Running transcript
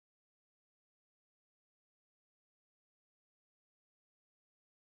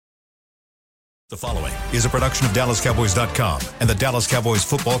The following is a production of DallasCowboys.com and the Dallas Cowboys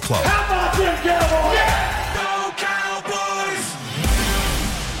Football Club. How about them Cowboys? Yeah! Go Cowboys!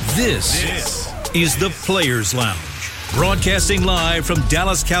 This is the Players Lounge, broadcasting live from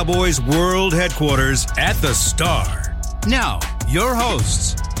Dallas Cowboys World Headquarters at the Star. Now, your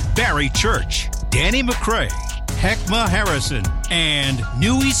hosts, Barry Church, Danny McCray, Heckma Harrison, and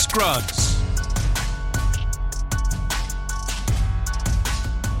Newy Scruggs.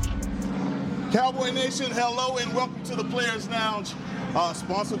 Cowboy Nation, hello and welcome to the Players Lounge,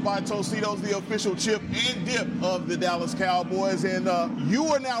 sponsored by Tostitos, the official chip and dip of the Dallas Cowboys. And you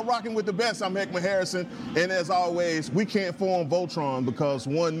are now rocking with the best. I'm Heckma Harrison, and as always, we can't form Voltron because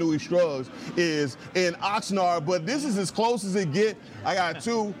one Newy Scruggs is in Oxnard, but this is as close as it gets. I got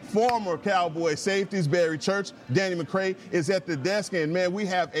two former Cowboy safeties, Barry Church, Danny McCray is at the desk, and man, we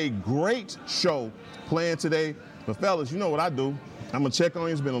have a great show planned today. But fellas, you know what I do. I'm gonna check on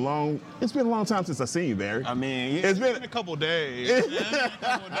you. It's been a long time since I seen you, Barry. I mean, it's been a couple days. It's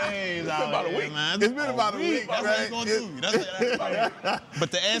been about a week. Man. It's been about a week. That's what it's gonna do. But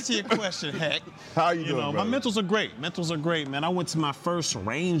to answer your question, Heck, how are you doing, my mentals are great. Mentals are great, man. I went to my first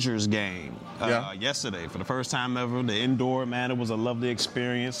Rangers game yesterday for the first time ever. The indoor, man, it was a lovely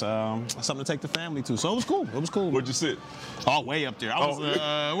experience. Something to take the family to. So it was cool. Where'd you sit? Oh, way up there. I was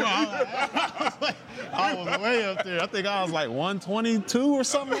way up there. I think I was like 122 or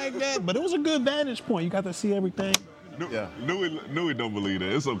something like that. But it was a good vantage point. You got to see everything. Newy don't believe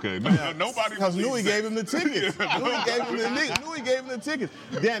that. It's okay. Nobody because Newy gave him the tickets. Newy gave him the tickets.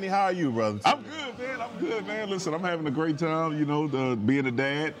 Danny, how are you, brother? I'm good, man. Listen, I'm having a great time. You know, being a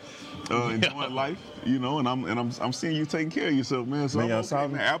dad, enjoying life. You know, and I'm seeing you taking care of yourself, man. So man,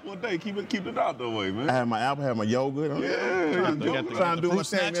 I'm okay, apple a day. Keep it out that way, man. I have my apple, I have my yogurt. Trying to do my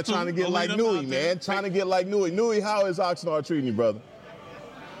thing, man. Trying to get like Newy, man. Trying to get like Newy. Newy, how is Oxnard treating you, brother?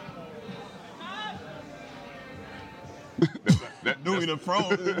 Newy the pro.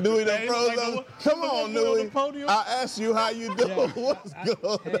 Newy the pro. Come on, Newy. I asked you how you doing. What's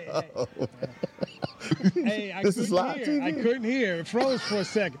going on? Hey, I couldn't hear. It froze for a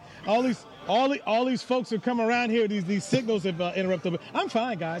second. All these folks have come around here. These signals have interrupted. I'm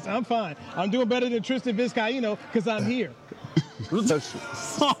fine, guys. I'm fine. I'm doing better than Tristan Vizcaino because I'm here. What a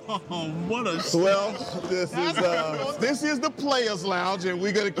well, this is the Players Lounge, and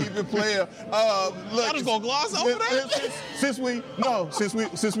we're gonna keep it player. Look, I'm just gonna gloss over that. Since we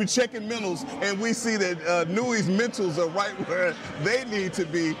checking mentals, and we see that Newy's mentals are right where they need to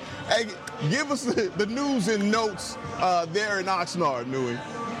be. Hey, give us the news and notes there in Oxnard, Newy.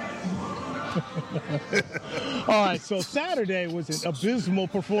 All right, so Saturday was an abysmal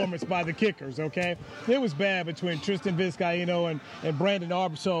performance by the kickers, okay? It was bad between Tristan Vizcaino and Brandon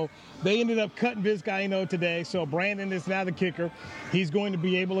Arbor. So they ended up cutting Vizcaino today. So Brandon is now the kicker. He's going to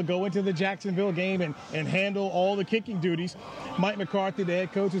be able to go into the Jacksonville game and handle all the kicking duties. Mike McCarthy, the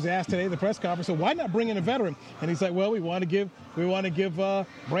head coach, was asked today at the press conference, so why not bring in a veteran? And he's like, well, we want to give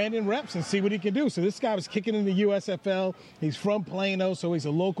Brandon reps and see what he can do. So this guy was kicking in the USFL. He's from Plano, so he's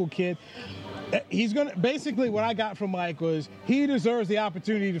a local kid. He's going to, basically what I got from Mike was he deserves the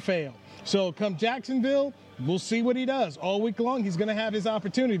opportunity to fail. So come Jacksonville, we'll see what he does. All week long, he's going to have his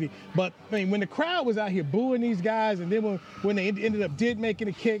opportunity. But, I mean, when the crowd was out here booing these guys, and then when they ended up making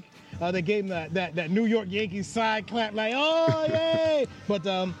a kick, they gave him that New York Yankees side clap, like, oh, yay! But,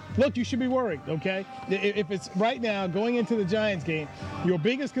 look, you should be worried, okay? If it's right now, going into the Giants game, your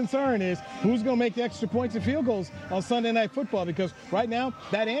biggest concern is who's going to make the extra points and field goals on Sunday Night Football, because right now,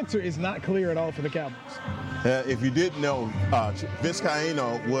 that answer is not clear at all for the Cowboys. If you didn't know,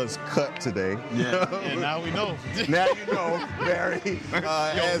 Vizcaino was cut today. Yeah, and now we know. Now you know, Barry,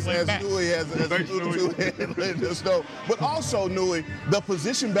 as Newy has alluded to us know. But also, Newy, the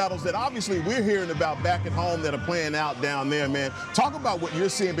position battles that obviously we're hearing about back at home that are playing out down there, man. Talk about what you're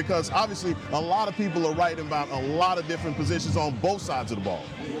seeing, because obviously a lot of people are writing about a lot of different positions on both sides of the ball.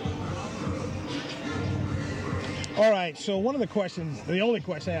 All right, so one of the questions, the only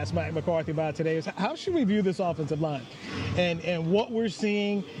question I asked Mike McCarthy about today is how should we view this offensive line and what we're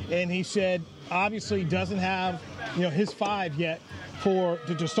seeing? And he said, obviously doesn't have, his five yet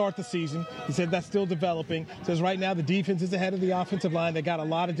to start the season. He said that's still developing. Says right now the defense is ahead of the offensive line. They got a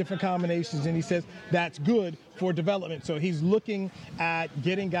lot of different combinations, and he says that's good for development. So he's looking at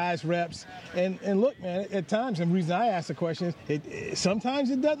getting guys reps. And look, man, at times, and the reason I ask the question is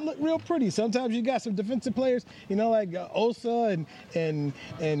sometimes it doesn't look real pretty. Sometimes you got some defensive players, like Osa and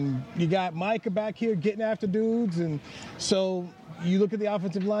you got Micah back here getting after dudes. And so you look at the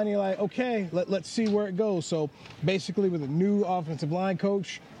offensive line and you're like, okay, let's see where it goes. So basically with a new offensive line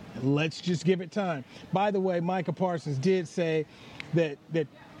coach, let's just give it time. By the way, Micah Parsons did say that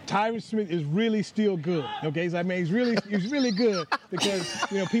Tyron Smith is really still good. Okay, so, I mean, he's really good because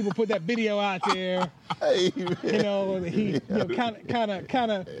people put that video out there. Hey, he kind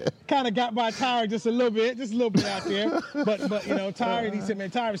of got by Tyron just a little bit out there. But Tyron, he said, man,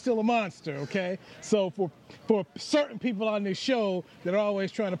 Tyron's still a monster. Okay, so for certain people on this show that are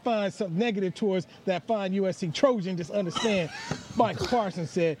always trying to find something negative towards that fine USC Trojan, just understand, Micah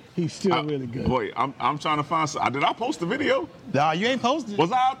Parsons said he's still really good. Boy, I'm trying to find some. Did I post the video? Nah, you ain't posted.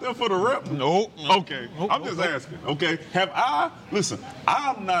 Was I out there for the rep? No. Okay. I'm just asking. Okay. Listen,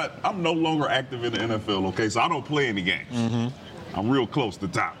 I'm no longer active in the NFL, okay? So I don't play any games. Mm-hmm. I'm real close to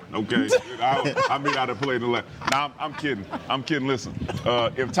Tyron, okay? I may not have played the last. Now, I'm kidding. Listen,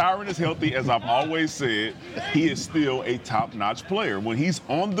 if Tyron is healthy, as I've always said, he is still a top-notch player. When he's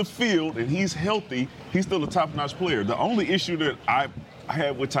on the field and he's healthy, he's still a top-notch player. The only issue that I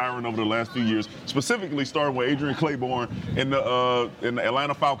had with Tyron over the last few years, specifically starting with Adrian Claiborne in the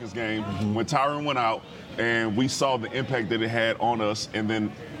Atlanta Falcons game, when Tyron went out and we saw the impact that it had on us, and then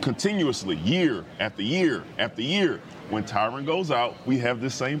continuously, year after year after year, when Tyron goes out, we have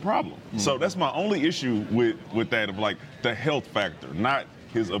this same problem. Mm-hmm. So that's my only issue with that, of like the health factor, not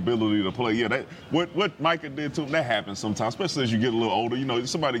his ability to play. Yeah, that what Micah did to him, that happens sometimes, especially as you get a little older.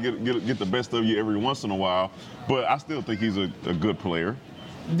 Somebody get the best of you every once in a while. But I still think he's a good player.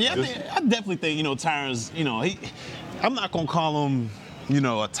 Yeah, I definitely think, Tyron's, I'm not going to call him,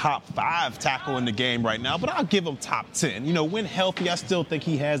 a top 5 tackle in the game right now, but I'll give him top 10. When healthy, I still think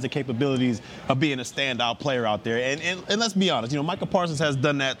he has the capabilities of being a standout player out there. And let's be honest, Micah Parsons has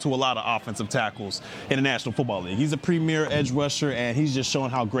done that to a lot of offensive tackles in the National Football League. He's a premier edge rusher, and he's just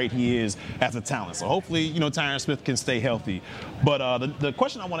showing how great he is as a talent. So hopefully, Tyron Smith can stay healthy. But the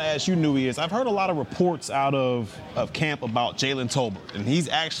question I want to ask you, Nui, is I've heard a lot of reports out of camp about Jalen Tolbert, and he's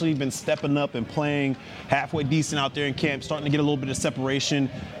actually been stepping up and playing halfway decent out there in camp, starting to get a little bit of separation.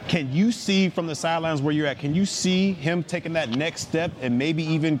 Can you see from the sidelines where you're at, can you see him taking that next step and maybe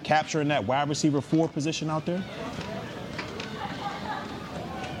even capturing that wide receiver 4 position out there?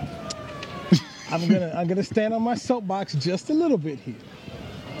 I'm gonna stand on my soapbox just a little bit here.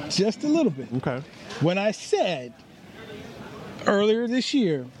 Just a little bit. Okay. When I said earlier this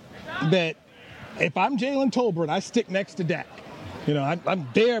year that if I'm Jalen Tolbert, I stick next to Dak. I'm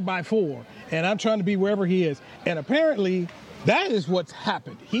there by 4, and I'm trying to be wherever he is. And apparently, that is what's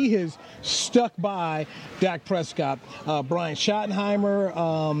happened. He has stuck by Dak Prescott. Brian Schottenheimer,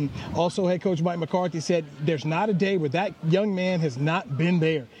 also head coach Mike McCarthy, said there's not a day where that young man has not been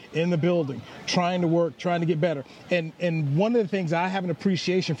there in the building, trying to work, trying to get better. And one of the things I have an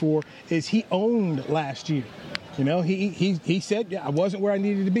appreciation for is he owned last year. He said, yeah, I wasn't where I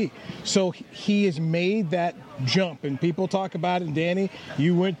needed to be. So he has made that jump, and people talk about it. And Danny,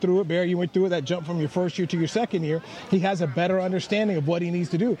 you went through it. Barry, you went through it, that jump from your first year to your second year. He has a better understanding of what he needs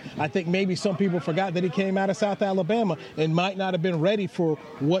to do. I think maybe some people forgot that he came out of South Alabama and might not have been ready for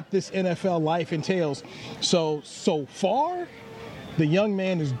what this NFL life entails. So far, the young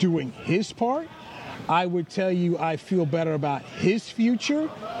man is doing his part. I would tell you I feel better about his future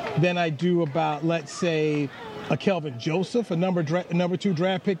than I do about, let's say, a Kelvin Joseph, a number 2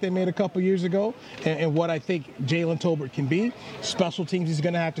 draft pick they made a couple years ago, and what I think Jalen Tolbert can be. Special teams, he's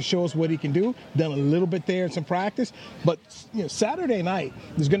going to have to show us what he can do. Done a little bit there in some practice, but Saturday night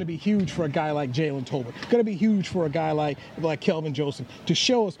is going to be huge for a guy like Jalen Tolbert. Going to be huge for a guy like Kelvin Joseph to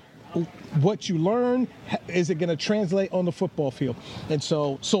show us what you learn. Is it going to translate on the football field? And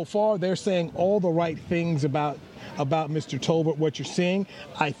so far they're saying all the right things about Mr. Tolbert. What you're seeing,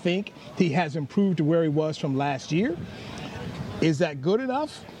 I think he has improved to where he was from last year. Is that good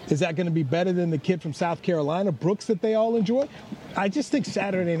enough? Is that going to be better than the kid from South Carolina, Brooks, that they all enjoy? I just think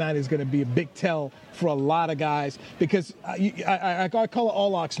Saturday night is going to be a big tell for a lot of guys, because I call it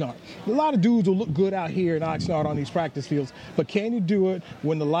all Oxnard. A lot of dudes will look good out here in Oxnard on these practice fields, but can you do it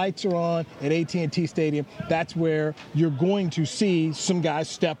when the lights are on at AT&T Stadium? That's where you're going to see some guys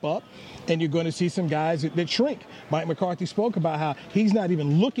step up, and you're going to see some guys that shrink. Mike McCarthy spoke about how he's not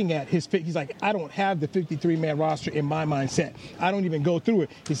even looking at his fit. He's like, I don't have the 53-man roster in my mindset. I don't even go through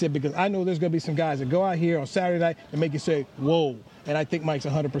it. He said, because I know there's going to be some guys that go out here on Saturday night and make you say, whoa. And I think Mike's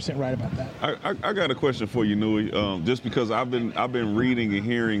 100% right about that. I got a question for you, Nui. Just because I've been reading and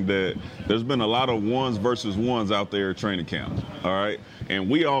hearing that there's been a lot of ones versus ones out there at training camp. All right, and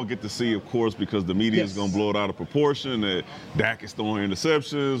we all get to see, of course, because the media is going to blow it out of proportion. That Dak is throwing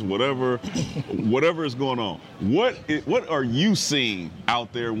interceptions, whatever is going on. What are you seeing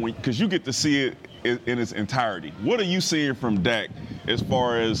out there because you get to see it in its entirety. What are you seeing from Dak as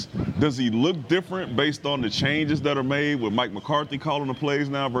far as, does he look different based on the changes that are made with Mike McCarthy calling the plays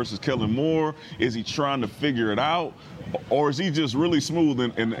now versus Kellen Moore? Is he trying to figure it out? Or is he just really smooth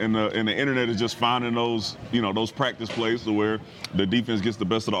and the internet is just finding those, those practice plays to where the defense gets the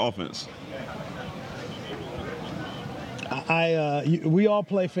best of the offense? We all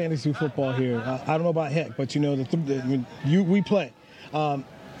play fantasy football here. I don't know about Heck, but we play.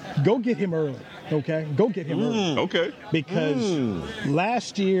 Go get him early, okay? Go get him early. Okay. Because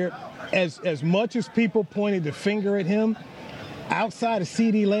last year, as much as people pointed the finger at him, outside of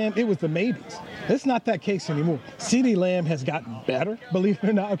CeeDee Lamb, it was the maybes. It's not that case anymore. CeeDee Lamb has gotten better, believe it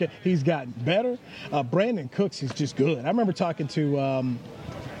or not. Okay, he's gotten better. Brandon Cooks is just good. I remember talking to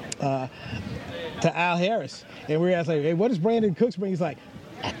Al Harris, and we were asking, hey, what does Brandon Cooks bring? He's like,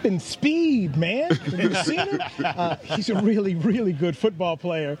 and speed, man. Have you seen him? He's a really, really good football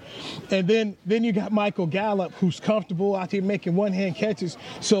player. And then you got Michael Gallup, who's comfortable out here making one-hand catches.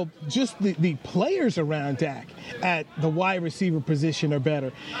 So just the players around Dak at the wide receiver position are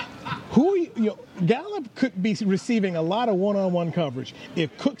better. Gallup could be receiving a lot of one-on-one coverage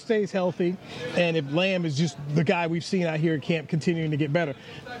if Cook stays healthy and if Lamb is just the guy we've seen out here at camp continuing to get better.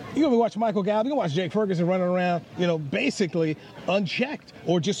 You're going to watch Michael Gallup, you're going to watch Jake Ferguson running around, basically unchecked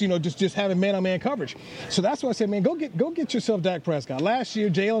or just having man-on-man coverage. So that's why I said, man, go get yourself Dak Prescott. Last year,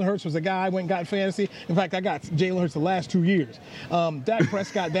 Jalen Hurts was a guy I went and got in fantasy. In fact, I got Jalen Hurts the last 2 years. Dak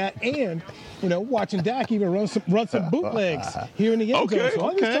Prescott that, and watching Dak even run some bootlegs here in the end zone. So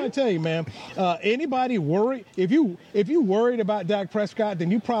I'm just trying to tell you, man. Anybody worried? If you worried about Dak Prescott, then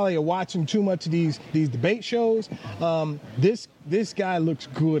you probably are watching too much of these debate shows. This guy looks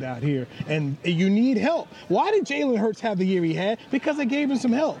good out here, and you need help. Why did Jalen Hurts have the year he had? Because they gave him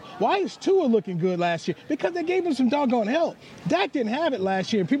some help. Why is Tua looking good last year? Because they gave him some doggone help. Dak didn't have it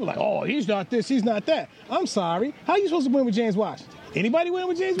last year, and people are like, oh, he's not this, he's not that. I'm sorry. How are you supposed to win with James Washington? Anybody win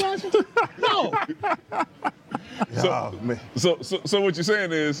with James Washington? No. So what you're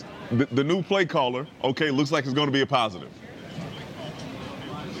saying is the new play caller, looks like it's going to be a positive.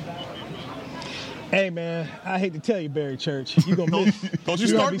 Hey, man, I hate to tell you, Barry Church, you're going to miss. Don't you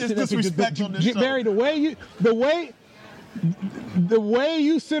start this disrespect on this show. Barry, the way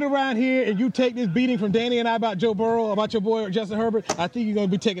you sit around here and you take this beating from Danny and I about Joe Burrow, about your boy Justin Herbert, I think you're going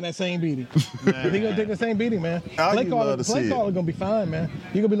to be taking that same beating. I think you're going to take the same beating, man. Play caller going to be fine, man.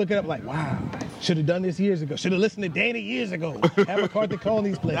 You're going to be looking up like, wow, should have done this years ago. Should have listened to Danny years ago. Have McCarthy calling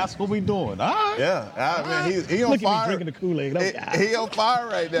these plays. That's what we doing. All right. Yeah, man, he on Look fire. At me drinking the Kool-Aid. He on fire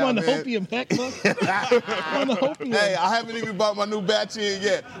right now, on the man. hopium, heck, on the hopium. Hey, I haven't even bought my new batch in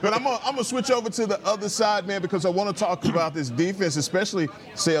yet. But I'm gonna switch over to the other side, man, because I want to talk about this defense, especially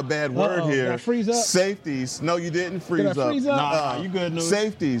say a bad word here. Did I freeze up? Safeties. No, you didn't freeze up. Did I freeze up? Nah, you good, News.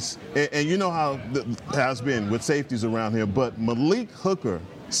 Safeties, and you know how it has been with safeties around here. But Malik Hooker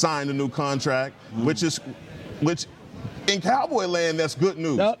signed a new contract, which in Cowboy land, that's good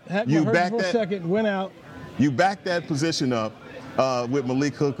news. Heck, you back that for a second, went out. You back that position up with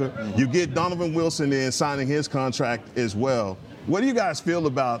Malik Hooker. You get Donovan Wilson in signing his contract as well. What do you guys feel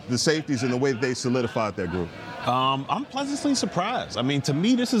about the safeties and the way that they solidified their group? I'm pleasantly surprised. I mean, to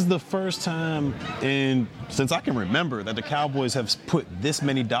me, this is the first time since I can remember that the Cowboys have put this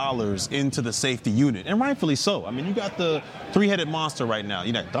many dollars into the safety unit, and rightfully so. I mean, you got the three-headed monster right now.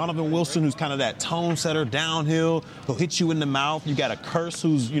 You got Donovan Wilson, who's kind of that tone setter downhill. He'll hit you in the mouth. You got a Curse,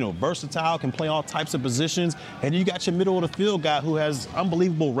 who's versatile, can play all types of positions, and you got your middle of the field guy who has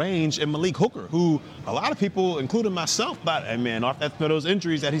unbelievable range, and Malik Hooker, who a lot of people, including myself, thought, hey man, off those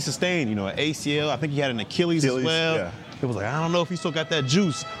injuries that he sustained, an ACL, I think he had an Achilles as well. Yeah. It was like, I don't know if he still got that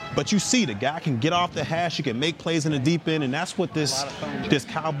juice, but you see the guy can get off the hash, he can make plays in the deep end, and that's what this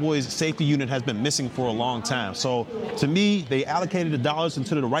Cowboys safety unit has been missing for a long time. So to me, they allocated the dollars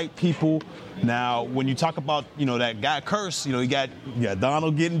into the right people. Now, when you talk about, that guy Curse, you got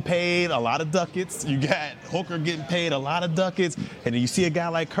Donald getting paid a lot of ducats. You got Hooker getting paid a lot of ducats. And then you see a guy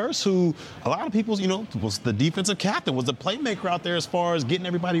like Curse who a lot of people, was the defensive captain, was the playmaker out there as far as getting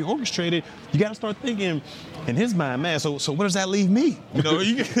everybody orchestrated. You got to start thinking in his mind, man, so where does that leave me? You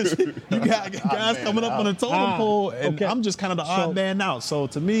got guys coming up on the totem pole, and I'm just kind of the odd man out. So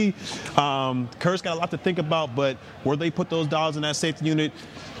to me, Curse got a lot to think about, but where they put those dollars in that safety unit,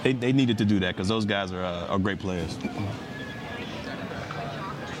 they needed to do that because those guys are great players.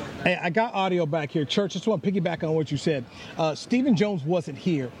 Hey, I got audio back here. Church, just want to piggyback on what you said. Stephen Jones wasn't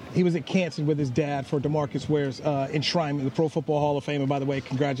here. He was at Canton with his dad for DeMarcus Ware's enshrinement in the Pro Football Hall of Fame. And by the way,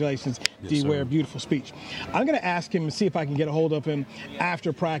 congratulations, D. Ware. Beautiful speech. I'm going to ask him and see if I can get a hold of him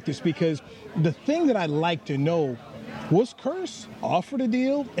after practice, because the thing that I'd like to know Was Kearse offered a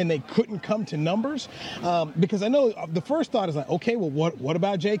deal and they couldn't come to numbers? Because I know the first thought is like, okay, well, what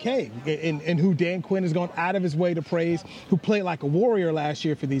about J.K. and who Dan Quinn has gone out of his way to praise, who played like a warrior last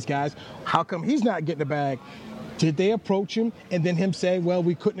year for these guys? How come he's not getting the bag? Did they approach him and then him say, well,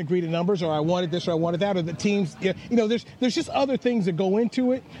 we couldn't agree to numbers, or I wanted this or I wanted that, or the teams, there's just other things that go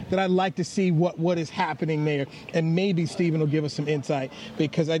into it that I'd like to see what is happening there. And maybe Stephen will give us some insight,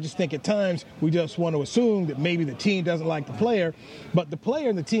 because I just think at times we just want to assume that maybe the team doesn't like the player, but the player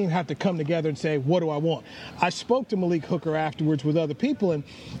and the team have to come together and say, what do I want? I spoke to Malik Hooker afterwards with other people,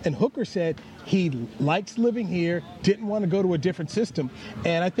 and Hooker said he likes living here, didn't want to go to a different system.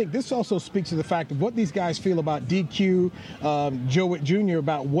 And I think this also speaks to the fact of what these guys feel about DQ, Joe Witt Jr.,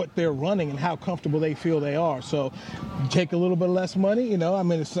 about what they're running and how comfortable they feel they are. So take a little bit less money. I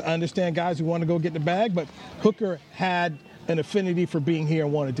understand guys who want to go get the bag, but Hooker had an affinity for being here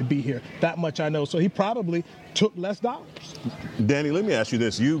and wanted to be here. That much I know. So he probably took less dollars. Danny, let me ask you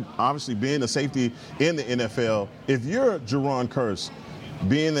this. You obviously being a safety in the NFL, if you're Jerron Kearse,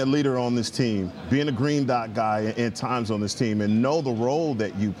 being that leader on this team, being a green dot guy at times on this team, and know the role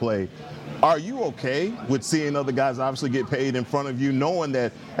that you play, are you okay with seeing other guys obviously get paid in front of you, knowing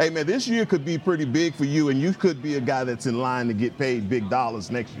that, hey, man, this year could be pretty big for you, and you could be a guy that's in line to get paid big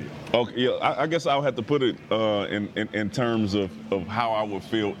dollars next year? Okay, yeah, I guess I'll have to put it in terms of how I would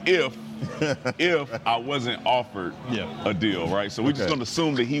feel if I wasn't offered a deal, right? So we're just going to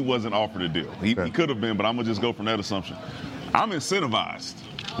assume that he wasn't offered a deal. He could have been, but I'm going to just go from that assumption. I'm incentivized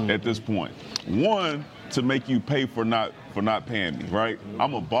at this point. One, to make you pay for not paying me, right?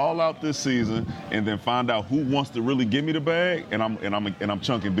 I'm gonna ball out this season and then find out who wants to really give me the bag, and I'm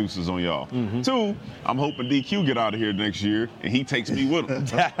chunking deuces on y'all. Two, I'm hoping DQ get out of here next year and he takes me with him.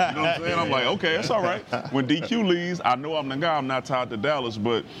 You know what I'm saying? I'm like, okay, that's all right. When DQ leaves, I know I'm the guy. I'm not tied to Dallas,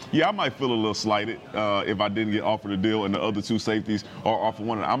 but yeah, I might feel a little slighted if I didn't get offered a deal and the other two safeties are offered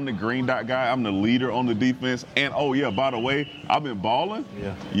one. I'm the green dot guy. I'm the leader on the defense. And oh yeah, by the way, I've been balling.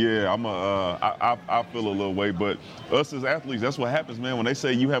 Yeah, I feel a little way, but us as athletes, that's what happens, man. When they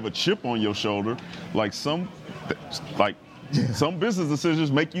say you have a chip on your shoulder, some business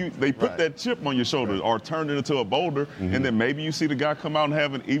decisions they put that chip on your shoulder or turn it into a boulder, and then maybe you see the guy come out and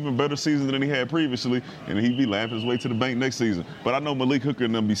have an even better season than he had previously, and he'd be laughing his way to the bank next season. But I know Malik Hooker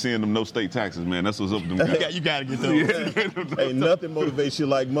and them be seeing them no state taxes, man. That's what's up with them guys. You gotta get those. Hey, nothing motivates you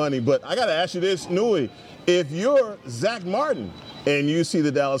like money. But I gotta ask you this, Nui. If you're Zach Martin and you see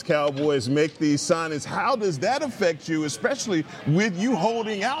the Dallas Cowboys make these signings, how does that affect you, especially with you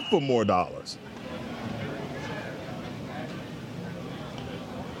holding out for more dollars?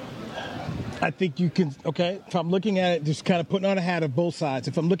 I think you can, if I'm looking at it, just kind of putting on a hat of both sides.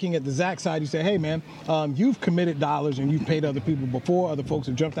 If I'm looking at the Zach side, you say, hey, man, you've committed dollars and you've paid other people before. Other folks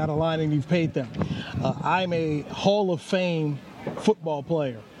have jumped out of line and you've paid them. I'm a Hall of Fame football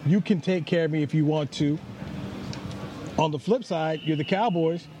player. You can take care of me if you want to. On the flip side, you're the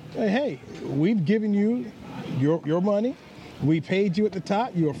Cowboys. Hey, we've given you your money. We paid you at the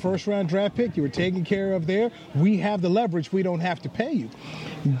top. You're a first-round draft pick. You were taken care of there. We have the leverage. We don't have to pay you.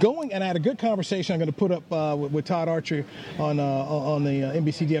 And I had a good conversation I'm going to put up with Todd Archer on the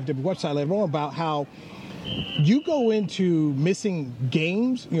NBC DFW website later on about how you go into missing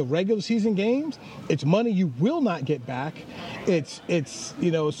games, regular season games. It's money you will not get back. It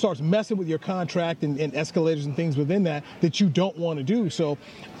starts messing with your contract and escalators and things within that you don't want to do. So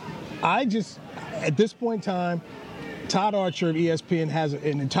I just, at this point in time, Todd Archer of ESPN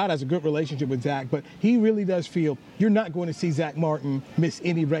and Todd has a good relationship with Zach, but he really does feel you're not going to see Zach Martin miss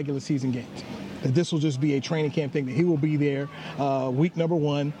any regular season games. That this will just be a training camp thing, that he will be there week number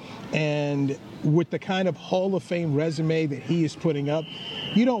one. And with the kind of Hall of Fame resume that he is putting up,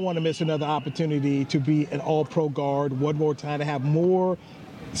 you don't want to miss another opportunity to be an all-pro guard one more time, to have more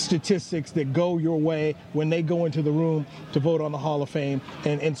statistics that go your way when they go into the room to vote on the Hall of Fame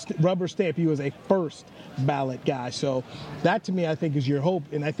and rubber stamp you as a first ballot guy. So that, to me, I think is your hope.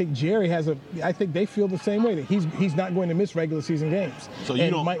 And I think Jerry I think they feel the same way, that he's not going to miss regular season games. So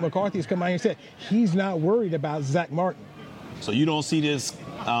Mike McCarthy has come out here and said he's not worried about Zach Martin. So you don't see this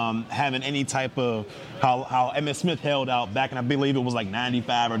having any type of how Emmitt Smith held out back in, I believe it was like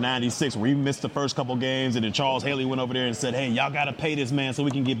 95 or 96, where he missed the first couple games, and then Charles Haley went over there and said, hey, y'all got to pay this man so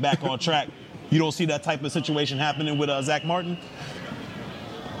we can get back on track. You don't see that type of situation happening with Zach Martin?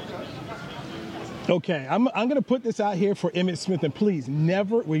 Okay, I'm going to put this out here for Emmitt Smith, and please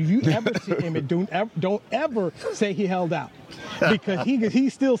never, when you ever see Emmitt, don't ever say he held out, because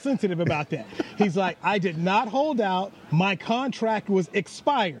he's still sensitive about that. He's like, I did not hold out. My contract was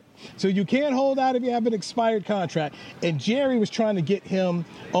expired. So you can't hold out if you have an expired contract. And Jerry was trying to get him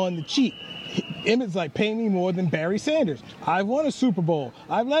on the cheap. Emmitt's like, pay me more than Barry Sanders. I've won a Super Bowl.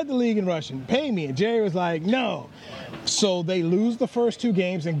 I've led the league in rushing. Pay me. And Jerry was like, no. So they lose the first 2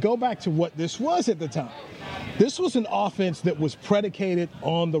 games and go back to what this was at the time. This was an offense that was predicated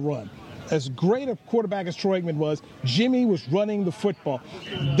on the run. As great a quarterback as Troy Aikman was, Jimmy was running the football.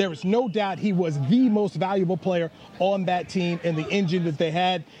 There is no doubt he was the most valuable player on that team and the engine that they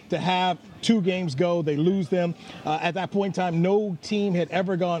had to have. 2 games go, they lose them. At that point in time, no team had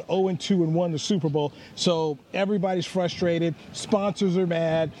ever gone 0-2 and won the Super Bowl. So everybody's frustrated, sponsors are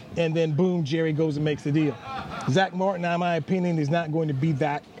mad, and then boom, Jerry goes and makes the deal. Zach Martin, in my opinion, is not going to be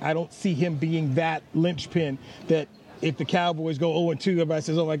that. I don't see him being that linchpin that if the Cowboys go 0-2, everybody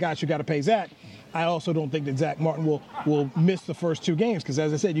says, oh my gosh, you got to pay Zach. I also don't think that Zach Martin will miss the first 2 games because,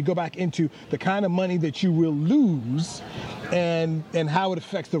 as I said, you go back into the kind of money that you will lose and how it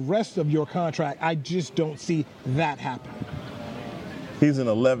affects the rest of your contract. I just don't see that happening. He's an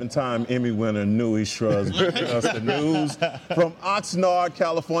 11-time Emmy winner, Nui Scruggs, bringing us the news from Oxnard,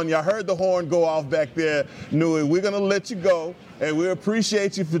 California. I heard the horn go off back there, Nui. We're going to let you go, and we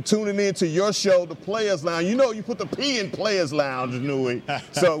appreciate you for tuning in to your show, The Players Lounge. You know you put the P in Players Lounge, Nui.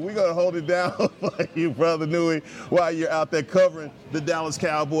 So we're going to hold it down for you, Brother Nui, while you're out there covering the Dallas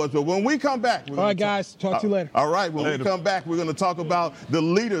Cowboys. But when we come back... All right, guys. Talk to you later. All right. When we come back, we're going to talk about the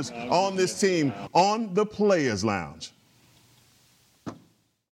leaders on this team on The Players Lounge.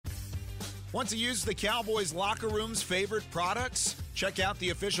 Want to use the Cowboys locker room's favorite products? Check out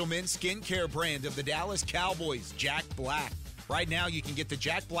the official men's skincare brand of the Dallas Cowboys, Jack Black. Right now, you can get the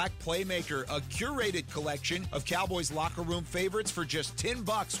Jack Black Playmaker, a curated collection of Cowboys locker room favorites for just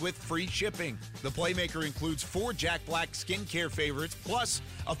 $10 with free shipping. The Playmaker includes 4 Jack Black skincare favorites, plus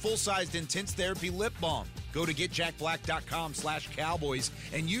a full-sized intense therapy lip balm. Go to getjackblack.com/Cowboys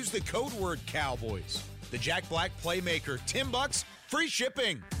and use the code word Cowboys. The Jack Black Playmaker, $10, free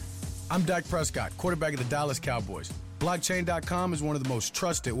shipping. I'm Dak Prescott, quarterback of the Dallas Cowboys. Blockchain.com is one of the most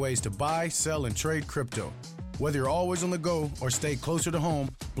trusted ways to buy, sell, and trade crypto. Whether you're always on the go or stay closer to home,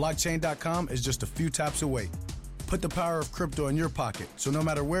 Blockchain.com is just a few taps away. Put the power of crypto in your pocket, so no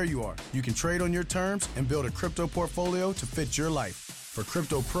matter where you are, you can trade on your terms and build a crypto portfolio to fit your life. For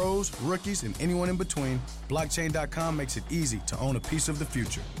crypto pros, rookies, and anyone in between, Blockchain.com makes it easy to own a piece of the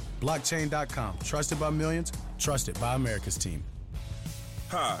future. Blockchain.com, trusted by millions, trusted by America's team.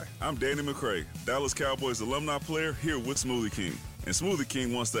 Hi, I'm Danny McCray, Dallas Cowboys alumni player here with Smoothie King. And Smoothie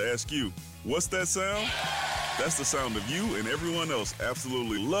King wants to ask you, what's that sound? That's the sound of you and everyone else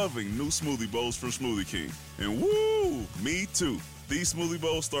absolutely loving new smoothie bowls from Smoothie King. And woo, me too. These smoothie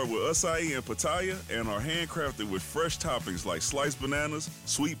bowls start with acai and pitaya and are handcrafted with fresh toppings like sliced bananas,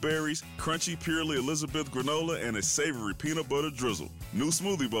 sweet berries, crunchy Purely Elizabeth granola, and a savory peanut butter drizzle. New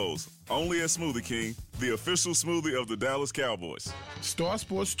smoothie bowls, only at Smoothie King, the official smoothie of the Dallas Cowboys. Star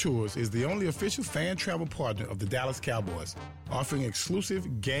Sports Tours is the only official fan travel partner of the Dallas Cowboys, offering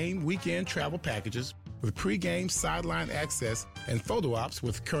exclusive game weekend travel packages with pre-game sideline access and photo ops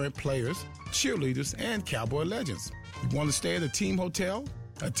with current players, cheerleaders, and Cowboy legends. You want to stay at a team hotel,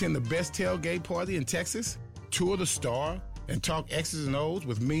 attend the best tailgate party in Texas, tour the Star, and talk X's and O's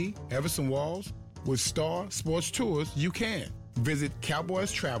with me, Everson Walls? With Star Sports Tours, you can. Visit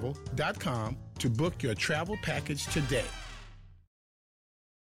cowboystravel.com to book your travel package today.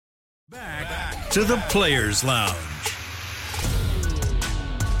 Back to the Players Lounge.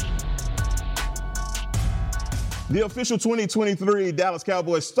 The official 2023 Dallas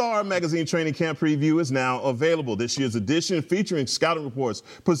Cowboys Star Magazine training camp preview is now available. This year's edition featuring scouting reports,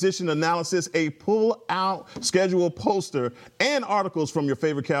 position analysis, a pull-out schedule poster, and articles from your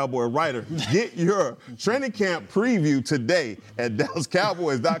favorite Cowboy writer. Get your training camp preview today at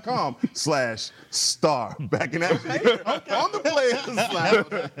dallascowboys.com/star. Back in action on the Players Lounge.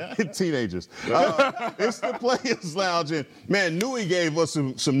 Teenagers. It's the Players Lounge. And, man, Nui gave us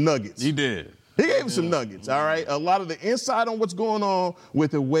some nuggets. He did. He gave us some nuggets, all right? A lot of the insight on what's going on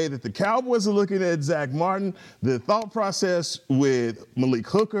with the way that the Cowboys are looking at Zach Martin, the thought process with Malik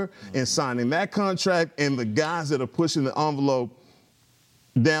Hooker and signing that contract, and the guys that are pushing the envelope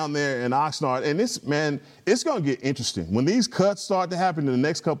down there in Oxnard. And it's going to get interesting. When these cuts start to happen in the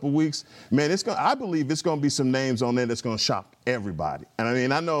next couple of weeks, man, I believe it's going to be some names on there that's going to shock everybody. And I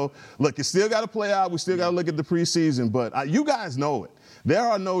mean, I know, look, it's still got to play out. We still got to look at the preseason, but you guys know it. There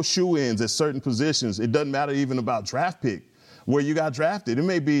are no shoe-ins at certain positions. It doesn't matter even about draft pick, where you got drafted. It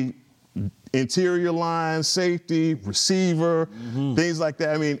may be interior line, safety, receiver, things like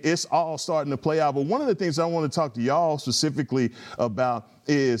that. I mean, it's all starting to play out. But one of the things I want to talk to y'all specifically about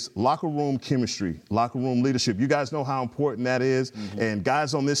is locker room chemistry, locker room leadership. You guys know how important that is. And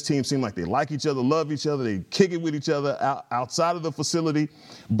guys on this team seem like they like each other, love each other, they kick it with each other outside of the facility.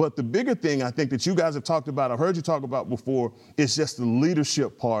 But the bigger thing I think that you guys have talked about, I've heard you talk about before, is just the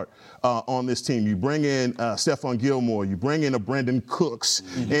leadership part on this team. You bring in Stephon Gilmore, you bring in a Brandon Cooks,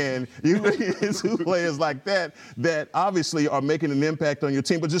 and you bring in two players like that obviously are making an impact on your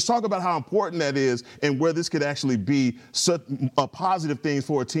team. But just talk about how important that is and where this could actually be such a positive thing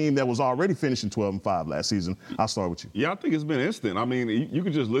for a team that was already finishing 12-5 last season. I'll start with you. Yeah, I think it's been instant. I mean, you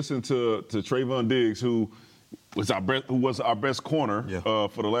could just listen to Trayvon Diggs, who was our best corner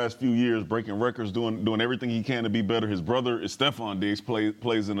for the last few years, breaking records, doing everything he can to be better. His brother is Stephon Diggs,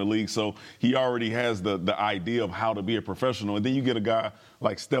 plays in the league, so he already has the idea of how to be a professional. And then you get a guy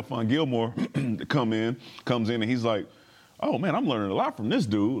like Stephon Gilmore comes in, and he's like, oh, man, I'm learning a lot from this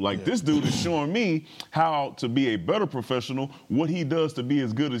dude. Like, this dude is showing me how to be a better professional, what he does to be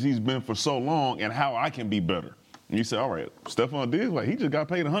as good as he's been for so long, and how I can be better. And you say, all right, Stephon Diggs, like, he just got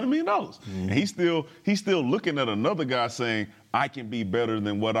paid $100 million. And he's still looking at another guy saying, I can be better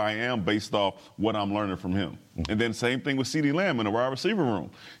than what I am based off what I'm learning from him. And then same thing with CeeDee Lamb in the wide receiver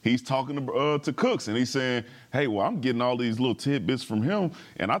room. He's talking to Cooks, and he's saying, hey, well, I'm getting all these little tidbits from him,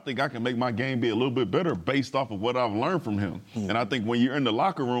 and I think I can make my game be a little bit better based off of what I've learned from him. And I think when you're in the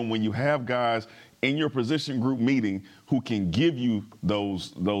locker room, when you have guys in your position group meeting who can give you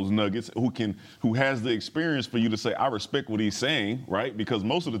those nuggets, who has the experience for you to say, I respect what he's saying, right? Because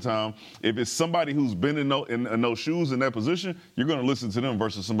most of the time, if it's somebody who's been in those shoes in that position, you're going to listen to them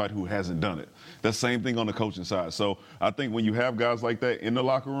versus somebody who hasn't done it. That's the same thing on the coaching side. So I think when you have guys like that in the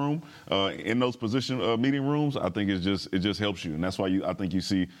locker room, in those position meeting rooms, I think it just helps you. And that's why I think you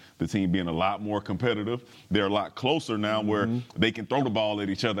see the team being a lot more competitive. They're a lot closer now where they can throw the ball at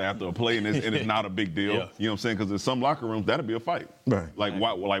each other after a play, and it's not a big deal. Yeah. You know what I'm saying? Because in some locker rooms, that'd be a fight. Right. Like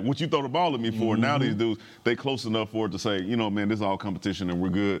what you throw the ball at me for? Now these dudes, they close enough for it to say, you know, man, this is all competition and we're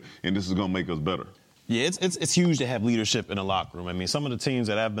good, and this is going to make us better. Yeah, it's huge to have leadership in a locker room. I mean, some of the teams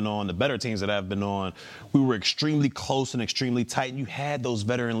that I've been on, the better teams that I've been on, we were extremely close and extremely tight. And you had those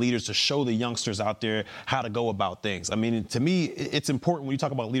veteran leaders to show the youngsters out there how to go about things. I mean, to me, it's important when you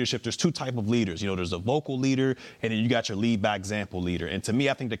talk about leadership, there's two types of leaders. You know, there's a vocal leader, and then you got your lead by example leader. And to me,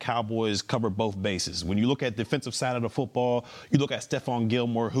 I think the Cowboys cover both bases. When you look at the defensive side of the football, you look at Stephon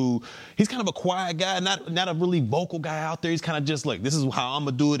Gilmore, who he's kind of a quiet guy, not a really vocal guy out there. He's kind of just like, this is how I'm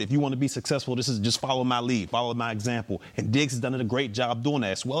going to do it. If you want to be successful, this is just follow my lead, follow my example. And Diggs has done a great job doing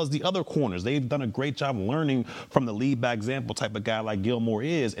that, as well as the other corners. They've done a great job learning from the lead by example type of guy like Gilmore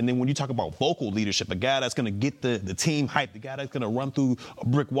is. And then when you talk about vocal leadership, a guy that's going to get the team hyped, the guy that's going to run through a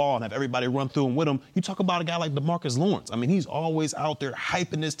brick wall and have everybody run through him with him, you talk about a guy like DeMarcus Lawrence. I mean, he's always out there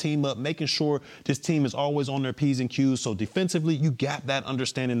hyping this team up, making sure this team is always on their P's and Q's. So defensively, you got that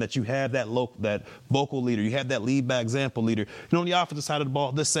understanding that you have that vocal leader. You have that lead by example leader. You know, on the offensive side of the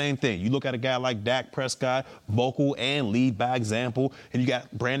ball, the same thing. You look at a guy like Dak Prescott, vocal and lead by example, and you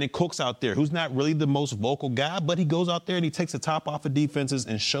got Brandon Cooks out there, who's not really the most vocal guy, but he goes out there and he takes the top off of defenses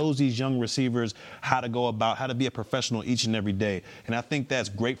and shows these young receivers how to be a professional each and every day. And I think that's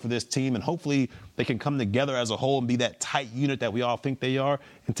great for this team, and hopefully they can come together as a whole and be that tight unit that we all think they are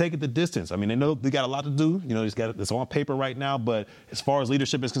and take it the distance. I mean, they know they got a lot to do. You know, it's on paper right now, but as far as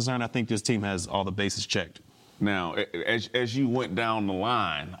leadership is concerned, I think this team has all the bases checked. Now, as you went down the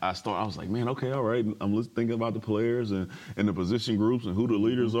line, I was like, man, okay, all right. I'm thinking about the players and the position groups and who the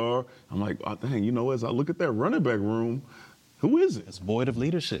leaders are. I'm like, oh, dang, you know, as I look at that running back room, who is it? It's void of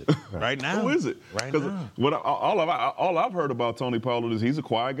leadership right now. Who is it? Right now. All I've heard about Tony Pollard is he's a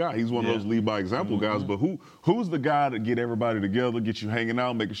quiet guy. He's one of those lead by example guys. But who's the guy to get everybody together, get you hanging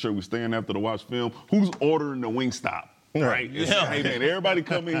out, making sure we're staying after the watch film? Who's ordering the Wingstop? Right. Yeah. Hey, man, everybody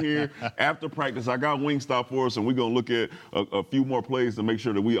come in here after practice. I got Wingstop for us, and we're going to look at a few more plays to make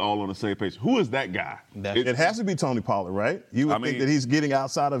sure that we all on the same page. Who is that guy? It has to be Tony Pollard, right? You would think that he's getting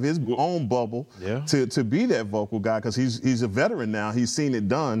outside of his own bubble to be that vocal guy, because he's a veteran now. He's seen it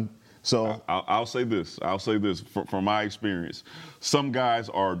done. So I'll say this. From my experience, some guys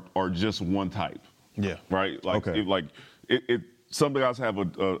are just one type. Yeah. Right? Like, some guys have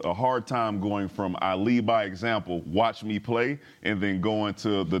a hard time going from I lead by example, watch me play, and then going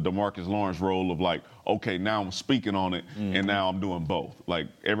to the DeMarcus Lawrence role of like, okay, now I'm speaking on it, and now I'm doing both. Like,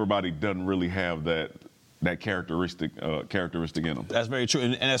 everybody doesn't really have that that characteristic in them. That's very true.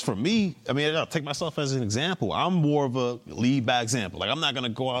 And as for me, I mean, I'll take myself as an example. I'm more of a lead by example. Like, I'm not going to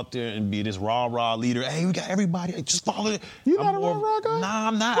go out there and be this rah-rah leader. Hey, we got everybody. Hey, just follow it. You're not a rah-rah guy? Nah,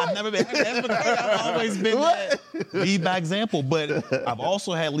 I'm not. What? I've never been. I've always been that lead by example. But I've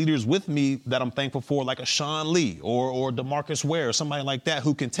also had leaders with me that I'm thankful for, like a Sean Lee or DeMarcus Ware or somebody like that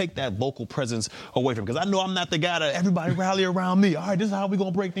who can take that vocal presence away from. Because I know I'm not the guy that everybody rally around me. All right, this is how we're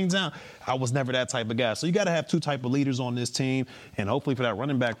going to break things down. I was never that type of guy. So you got to have two type of leaders on this team, and hopefully for that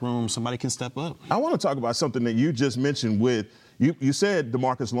running back room, somebody can step up. I want to talk about something that you just mentioned with you said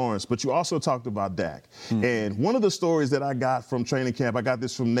DeMarcus Lawrence, but you also talked about Dak. And one of the stories that I got from training camp, I got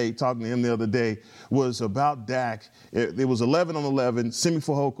this from Nate, talking to him the other day, was about Dak. It was 11 on 11. Simi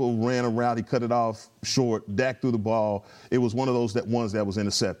Fehoko ran a route. He cut it off short. Dak threw the ball. It was one of those ones that was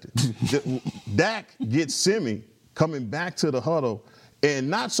intercepted. Dak gets Simi coming back to the huddle and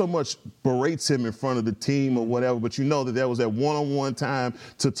not so much berates him in front of the team or whatever, but you know that there was that one-on-one time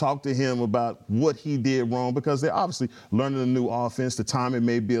to talk to him about what he did wrong, because they're obviously learning a new offense. The timing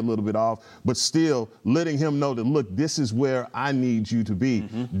may be a little bit off, but still letting him know that, look, this is where I need you to be.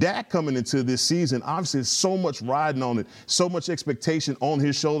 Dak coming into this season, obviously, there's so much riding on it, so much expectation on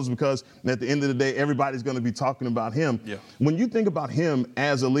his shoulders, because at the end of the day, everybody's going to be talking about him. Yeah. When you think about him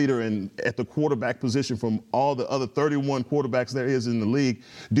as a leader and at the quarterback position from all the other 31 quarterbacks there is in the league,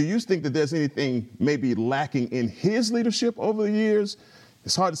 do you think that there's anything maybe lacking in his leadership over the years?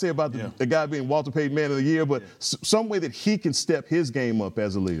 It's hard to say about the guy being Walter Payton Man of the Year, but some way that he can step his game up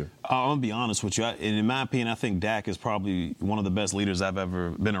as a leader. I'm going to be honest with you. In my opinion, I think Dak is probably one of the best leaders I've ever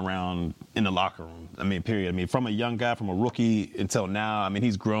been around in the locker room. I mean, period. I mean, from a young guy, from a rookie until now, I mean,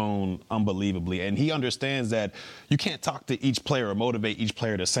 he's grown unbelievably. And he understands that you can't talk to each player or motivate each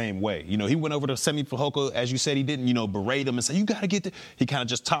player the same way. You know, he went over to Simi Fehoko, as you said, he didn't, berate him and say, you got to get the. He kind of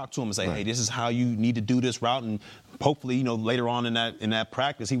just talked to him and say, hey, this is how you need to do this route. And hopefully, later on in that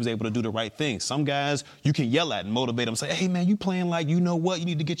practice, he was able to do the right thing. Some guys you can yell at and motivate them, say, hey, man, you playing like you know what? You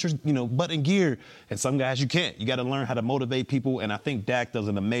need to get your, butt in gear. And some guys you can't. You got to learn how to motivate people. And I think Dak does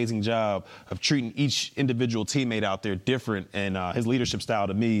an amazing job of treating each individual teammate out there different. And his leadership style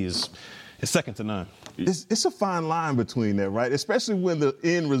to me is second to none. It's a fine line between that, right? Especially when the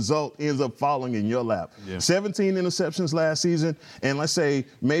end result ends up falling in your lap. 17 interceptions last season, and let's say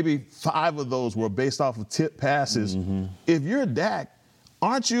maybe 5 of those were based off of tip passes. If you're Dak,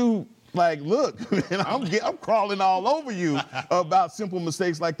 aren't you like, look, man, I'm crawling all over you about simple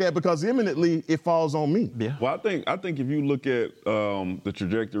mistakes like that, because imminently it falls on me. Yeah. Well, I think if you look at the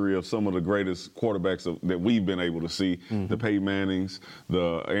trajectory of some of the greatest quarterbacks that we've been able to see, the Peyton Mannings,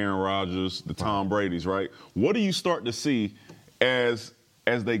 the Aaron Rodgers, the Tom Brady's, right? What do you start to see as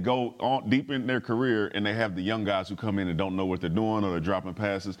they go on deep in their career and they have the young guys who come in and don't know what they're doing, or they're dropping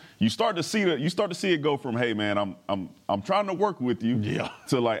passes? You start to see it go from, hey man, I'm trying to work with you,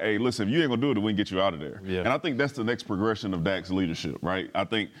 to like, hey, listen, if you ain't gonna do it, we can get you out of there. And I think that's the next progression of Dak's leadership, right? I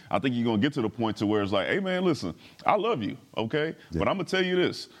think you're gonna get to the point to where it's like, hey man, listen, I love you, okay? But I'm gonna tell you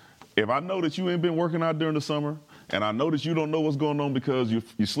this. If I know that you ain't been working out during the summer, and I know that you don't know what's going on because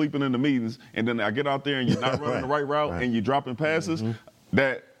you're sleeping in the meetings, and then I get out there and you're not running the right route and you're dropping passes,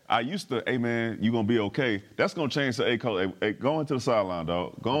 that I used to, hey, man, you're going to be okay. That's going to change to, hey, coach, hey, go into the sideline,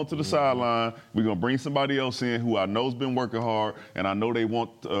 dog. Go into the sideline. We're going to bring somebody else in who I know has been working hard, and I know they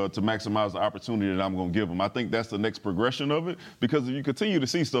want to maximize the opportunity that I'm going to give them. I think that's the next progression of it, because if you continue to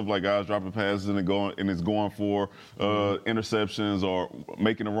see stuff like guys dropping passes and it's going for interceptions or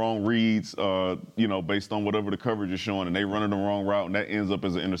making the wrong reads, based on whatever the coverage is showing, and they running the wrong route, and that ends up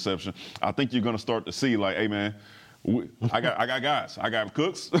as an interception, I think you're going to start to see, like, hey, man, I got guys. I got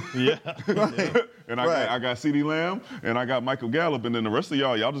Cooks. And I got CeeDee Lamb, and I got Michael Gallup, and then the rest of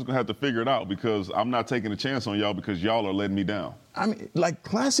y'all just going to have to figure it out, because I'm not taking a chance on y'all because y'all are letting me down. I mean, like,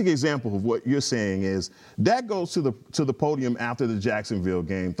 classic example of what you're saying is Dak goes to the podium after the Jacksonville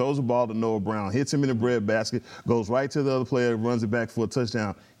game, throws the ball to Noah Brown, hits him in the breadbasket, goes right to the other player, runs it back for a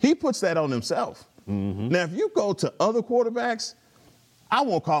touchdown. He puts that on himself. Now, if you go to other quarterbacks, I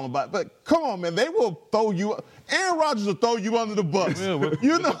won't call them back, but come on, man, they will throw you. Aaron Rodgers will throw you under the bus.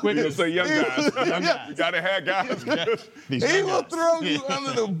 You say young guys. You gotta have guys. He will throw you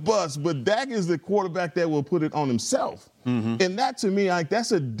under the bus, but Dak is the quarterback that will put it on himself. And that, to me,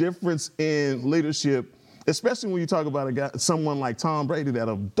 that's a difference in leadership, especially when you talk about someone like Tom Brady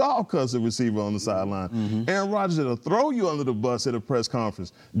that'll dog-cuss a receiver on the sideline. Aaron Rodgers that'll throw you under the bus at a press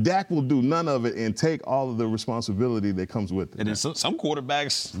conference. Dak will do none of it and take all of the responsibility that comes with it. And then some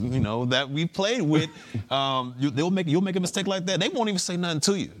quarterbacks, that we played with, you'll make a mistake like that. They won't even say nothing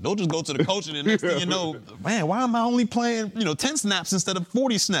to you. They'll just go to the coach, and the next thing you know, man, why am I only playing 10 snaps instead of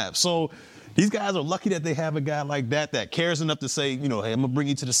 40 snaps? So These guys are lucky that they have a guy like that cares enough to say, hey, I'm going to bring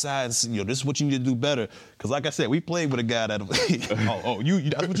you to the side and this is what you need to do better. Because like I said, we played with a guy that, you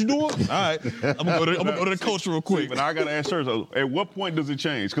that's what you doing? All right. I'm going to go to the coach real quick. But I got to ask her, so at what point does it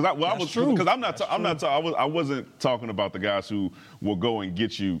change? Because I wasn't talking about the guys who will go and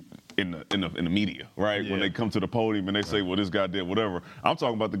get you in the media, right? Yeah. When they come to the podium and they say, well, this guy did whatever. I'm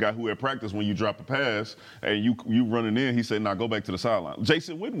talking about the guy who at practice, when you drop a pass and you running in, he said, go back to the sideline.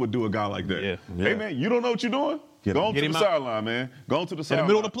 Jason Witten would do a guy like that. Yeah. Hey, man, you don't know what you're doing? Go on to the sideline, man. Go on to the sideline. In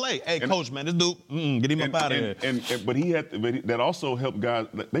the middle of the play. Hey, coach, man, this dude, get him up out of here. But that also helped guys.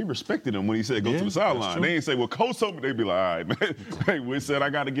 They respected him when he said go to the sideline. They didn't say, well, coach told me. They'd be like, all right, man. Hey, we said I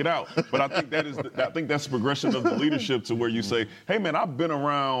got to get out. But I think that's the progression of the leadership to where you say, hey, man, I've been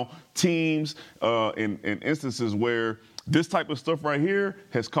around teams in instances where this type of stuff right here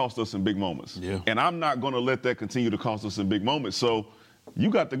has cost us in big moments. Yeah. And I'm not going to let that continue to cost us in big moments. So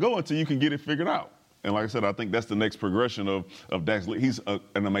you got to go until you can get it figured out. And like I said, I think that's the next progression of Dak's. He's an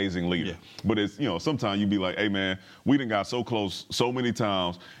amazing leader. Yeah. But it's, sometimes you be like, hey, man, we done got so close so many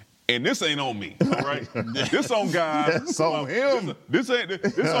times. And this ain't on me, all right? This on guys. That's on him. This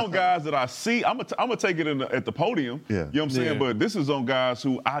on guys that I see. I'm gonna take it at the podium. Yeah. You know what I'm saying? Yeah. But this is on guys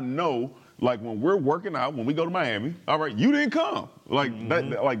who I know, like when we're working out, when we go to Miami, all right, you didn't come.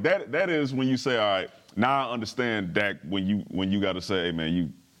 That is when you say, all right, now I understand, Dak, when you got to say, hey,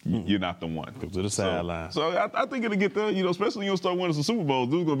 man, you're not the one. Go to the sideline. So I think it'll get there, especially when you start winning some Super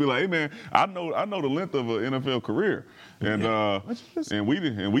Bowls. Dude's gonna be like, hey man, I know the length of an NFL career, and we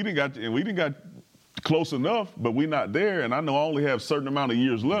didn't got close enough, but we're not there. And I know I only have a certain amount of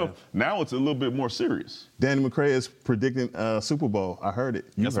years left. Yeah. Now it's a little bit more serious. Danny McCray is predicting Super Bowl. I heard it.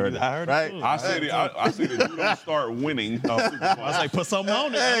 You heard it. I heard right? it. I said you don't start winning. Super Bowl. I was like, put something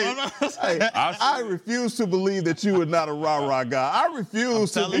on it. I refuse to believe that you were not a rah-rah guy. I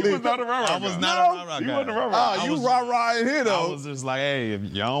refuse to believe. He was not a rah-rah guy. I was not a rah-rah guy. You wasn't a rah-rah guy. You rah-rah in here, though. I was just like, hey, if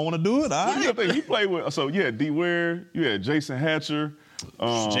y'all don't want to do it, all right. He played with, so you had D. Ware, you had Jason Hatcher,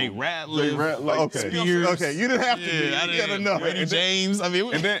 Jay Ratliff, okay. Spears. Okay, you didn't have to be. You got enough. Randy James. I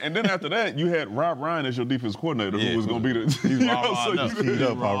mean, and then after that, you had Rob Ryan as your defense coordinator, who was going to be the.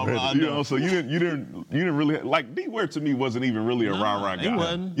 So you didn't really like D. Ware. To me, wasn't even really a rah-rah guy. He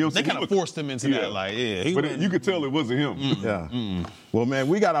wasn't. They kind of forced him into that. Like, but you could tell it wasn't him. Yeah. Well, man,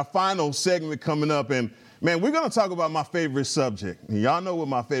 we got our final segment coming up, and man, we're going to talk about my favorite subject. Y'all know what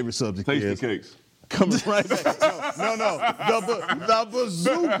my favorite subject is. Tasty cakes. Coming right back. No. The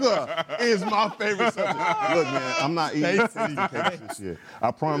bazooka is my favorite subject. Look, man, I'm not eating tasty cakes this year.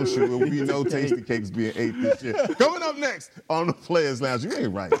 I promise you, there will be no tasty cakes being ate this year. Coming up next on the Players Lounge. You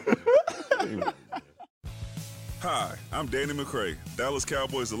ain't right. Hi, I'm Danny McCray, Dallas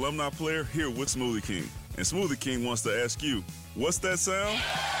Cowboys alumni player here with Smoothie King. And Smoothie King wants to ask you, what's that sound?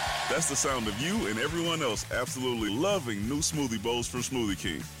 That's the sound of you and everyone else absolutely loving new smoothie bowls from Smoothie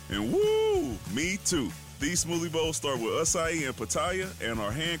King. And woo, me too. These smoothie bowls start with acai and pitaya and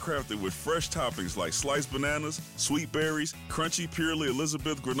are handcrafted with fresh toppings like sliced bananas, sweet berries, crunchy Purely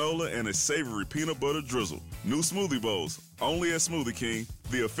Elizabeth granola, and a savory peanut butter drizzle. New smoothie bowls, only at Smoothie King,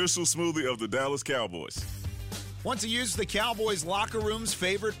 the official smoothie of the Dallas Cowboys. Want to use the Cowboys locker room's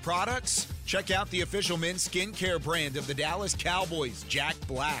favorite products? Check out the official men's skincare brand of the Dallas Cowboys, Jack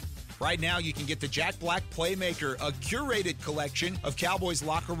Black. Right now, you can get the Jack Black Playmaker, a curated collection of Cowboys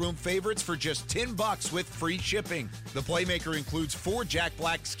locker room favorites for just $10 with free shipping. The Playmaker includes 4 Jack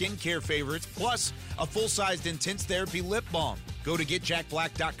Black skincare favorites, plus a full-sized intense therapy lip balm. Go to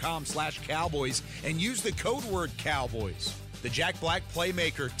getjackblack.com/Cowboys and use the code word Cowboys. The Jack Black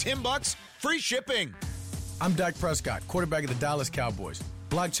Playmaker, $10, free shipping. I'm Dak Prescott, quarterback of the Dallas Cowboys.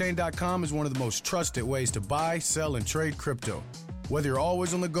 Blockchain.com is one of the most trusted ways to buy, sell, and trade crypto. Whether you're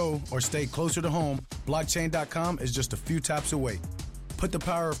always on the go or stay closer to home, Blockchain.com is just a few taps away. Put the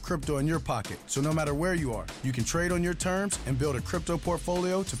power of crypto in your pocket, so no matter where you are, you can trade on your terms and build a crypto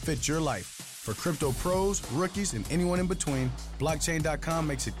portfolio to fit your life. For crypto pros, rookies, and anyone in between, Blockchain.com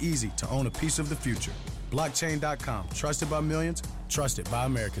makes it easy to own a piece of the future. Blockchain.com, trusted by millions, trusted by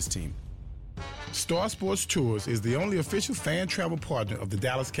America's team. Star Sports Tours is the only official fan travel partner of the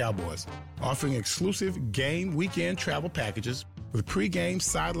Dallas Cowboys, offering exclusive game weekend travel packages with pre-game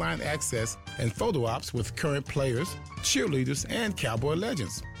sideline access and photo ops with current players, cheerleaders, and Cowboy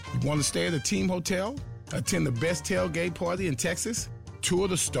legends. You want to stay at a team hotel, attend the best tailgate party in Texas, tour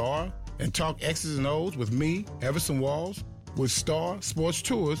the Star, and talk X's and O's with me, Everson Walls? With Star Sports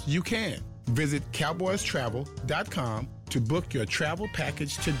Tours, you can. Visit cowboystravel.com to book your travel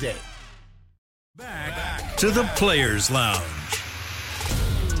package today. Back to the Players Lounge.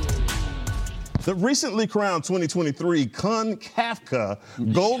 The recently crowned 2023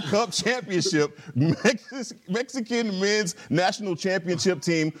 CONCACAF Gold Cup Championship Mexican men's national championship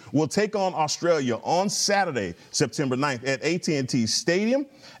team will take on Australia on Saturday, September 9th at AT&T Stadium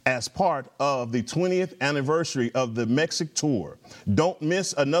as part of the 20th anniversary of the Mexico Tour. Don't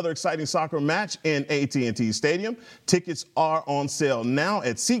miss another exciting soccer match in AT&T Stadium. Tickets are on sale now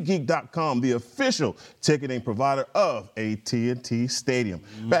at SeatGeek.com, the official ticketing provider of AT&T Stadium.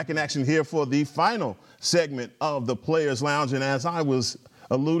 Back in action here for the final segment of the Players Lounge, and as I was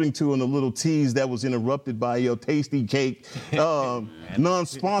alluding to in the little tease that was interrupted by your Tasty Cake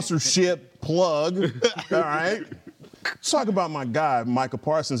non-sponsorship plug, all right? Let's talk about my guy, Micah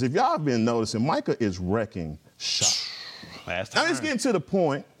Parsons. If y'all have been noticing, Micah is wrecking shop. Now it's getting to the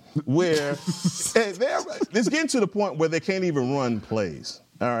point where it's getting to the point where they can't even run plays.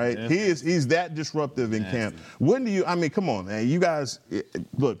 All right, he's that disruptive in camp. When do you? I mean, come on, man. You guys,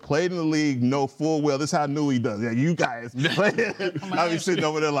 look, played in the league, know full well. This is how I knew he does. Yeah, you guys, I be sitting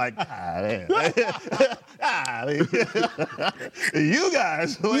over there like, you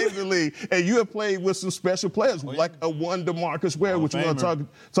guys played in the league, and you have played with some special players like a one DeMarcus Ware, which we're gonna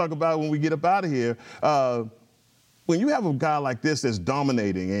talk about when we get up out of here. When you have a guy like this that's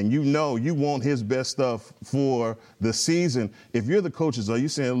dominating and you know you want his best stuff for the season, if you're the coaches, are you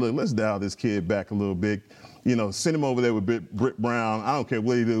saying, look, let's dial this kid back a little bit? You know, send him over there with Britt Brown. I don't care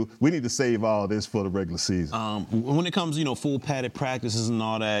what he do. We need to save all this for the regular season. When it comes, full padded practices and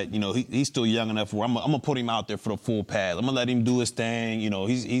all that, he's still young enough where I'm going to put him out there for the full pad. I'm going to let him do his thing.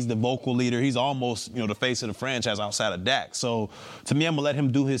 He's the vocal leader. He's almost, the face of the franchise outside of Dak. So, to me, I'm going to let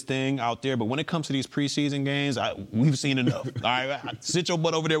him do his thing out there. But when it comes to these preseason games, we've seen enough. All right, sit your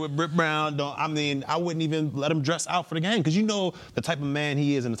butt over there with Britt Brown. I wouldn't even let him dress out for the game because you know the type of man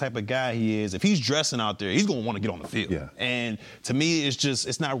he is and the type of guy he is. If he's dressing out there, he's going to want to get on the field. Yeah. And to me,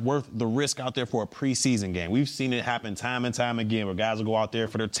 it's not worth the risk out there for a preseason game. We've seen it happen time and time again where guys will go out there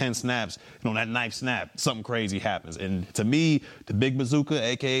for their 10 snaps. That 9th snap, something crazy happens. And to me, the big bazooka,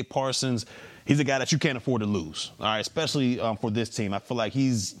 a.k.a. Parsons, he's a guy that you can't afford to lose, all right, especially for this team. I feel like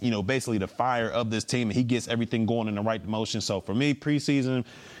he's, basically the fire of this team, and he gets everything going in the right motion. So for me, preseason,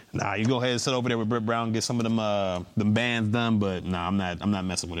 you go ahead and sit over there with Britt Brown and get some of them bands done, but I'm not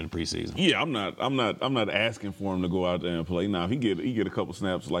messing with it in the preseason. Yeah, I'm not asking for him to go out there and play. Now, if he get a couple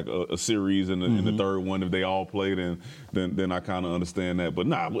snaps like a series in the third one, if they all play, then I kind of understand that. But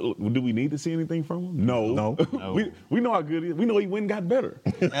do we need to see anything from him? No. we know how good he is. We know he went and got better.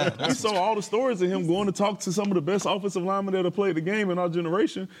 We saw all the stories of him going to talk to some of the best offensive linemen that have played the game in our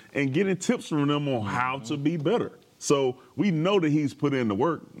generation and getting tips from them on how to be better. So we know that he's put in the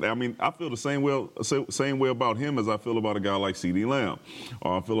work. I mean, I feel the same way about him as I feel about a guy like CeeDee Lamb,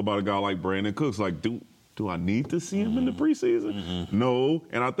 or I feel about a guy like Brandon Cooks. Like, do I need to see him in the preseason? No.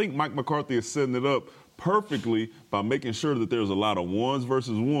 And I think Mike McCarthy is setting it up perfectly by making sure that there's a lot of ones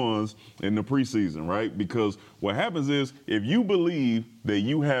versus ones in the preseason, right? Because what happens is if you believe that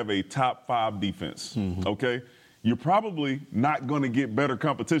you have a top 5 defense, okay, you're probably not going to get better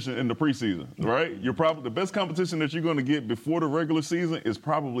competition in the preseason, right? You're probably the best competition that you're going to get before the regular season is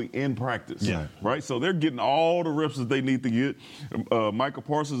probably in practice, right? So they're getting all the reps that they need to get. Micah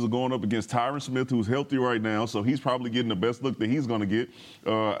Parsons is going up against Tyron Smith, who's healthy right now, so he's probably getting the best look that he's going to get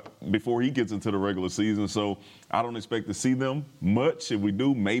before he gets into the regular season. So I don't expect to see them much. If we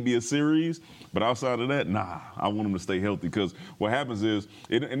do, maybe a series. But outside of that, I want them to stay healthy because what happens is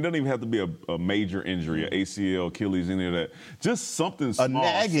it doesn't even have to be a major injury, an ACL, Achilles, any of that. Just something small,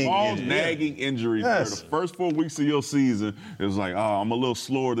 nagging injury. Yes. The first 4 weeks of your season, it was like, I'm a little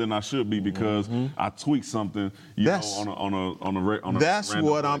slower than I should be because I tweaked something, That's what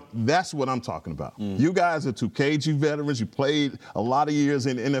I'm talking about. You guys are 2 KG veterans. You played a lot of years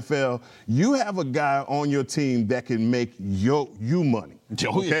in the NFL. You have a guy on your team that can make you money.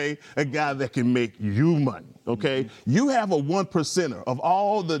 Okay, a guy that can make you money. Okay, you have a 1%er of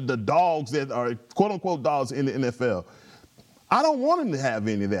all the dogs that are quote unquote dogs in the NFL. I don't want him to have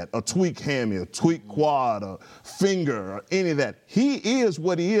any of that, a tweak hammy, a tweak quad, a finger, or any of that. He is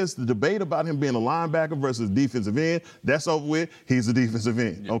what he is. The debate about him being a linebacker versus defensive end, that's over with. He's a defensive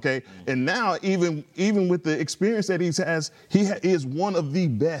end, okay? And now, even with the experience that he has, he is one of the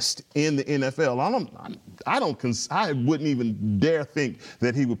best in the NFL. I wouldn't even dare think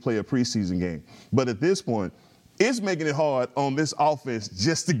that he would play a preseason game. But at this point, it's making it hard on this offense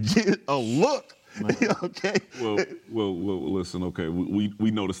just to get a look. Okay. Well, listen. Okay, we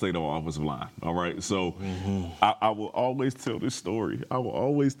know the state of our offensive line. All right. So I will always tell this story. I will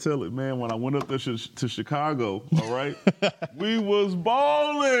always tell it, man. When I went up there to Chicago, all right, we was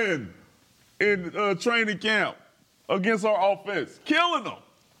balling in training camp against our offense, killing them.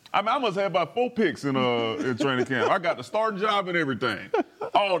 I mean, I must have about 4 picks in training camp. I got the starting job and everything,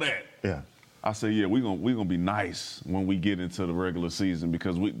 all that. Yeah. I said, yeah, we're gonna be nice when we get into the regular season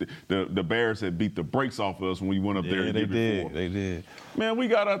because the Bears had beat the brakes off of us when we went up there. Yeah, they did. Man, we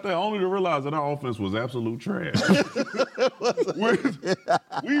got out there only to realize that our offense was absolute trash. The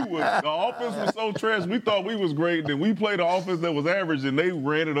offense was so trash. We thought we was great. Then we played an offense that was average, and they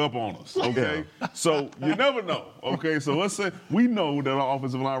ran it up on us. Okay, so you never know. Okay, so let's say we know that our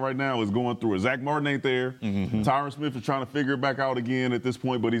offensive line right now is going through it. Zach Martin ain't there. Mm-hmm. Tyron Smith is trying to figure it back out again at this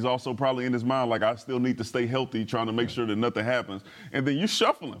point, but he's also probably in his mind like I still need to stay healthy, trying to make sure that nothing happens. And then you're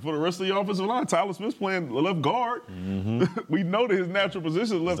shuffling for the rest of the offensive line. Tyler Smith's playing left guard. Mm-hmm. We know that his natural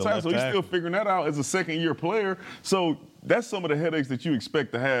position is left tackle, so he's still figuring that out as a second-year player. So that's some of the headaches that you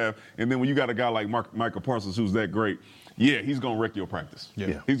expect to have. And then when you got a guy like Michael Parsons who's that great, yeah, he's going to wreck your practice.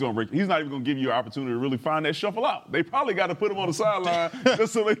 Yeah. He's not even going to give you an opportunity to really find that shuffle out. They probably got to put him on the sideline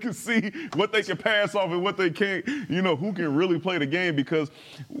just so they can see what they can pass off and what they can't, who can really play the game because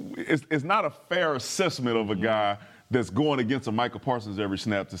it's not a fair assessment of a guy that's going against a Michael Parsons every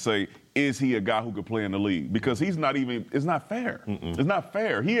snap to say, is he a guy who could play in the league? Because it's not fair. Mm-mm. It's not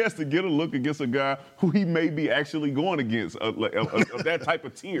fair. He has to get a look against a guy who he may be actually going against of that type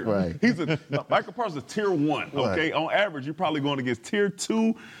of tier. Right. Michael Parsons is tier 1, okay? Right. On average, you're probably going against tier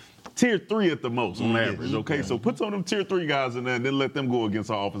 2, tier 3 at the most on average, okay? Yeah. So put some of them tier 3 guys in there and then let them go against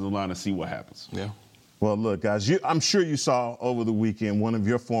our offensive line and see what happens. Yeah. Well, look, guys, I'm sure you saw over the weekend one of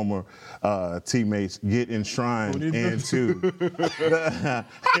your former teammates get enshrined into. I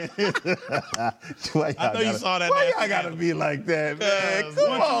know you saw that. Why y'all got to be like that, man?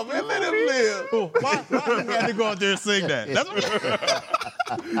 Come on, man. Let him live. Why you had to go out there and sing that?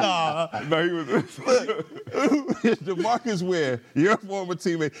 No, he was. DeMarcus Ware, your former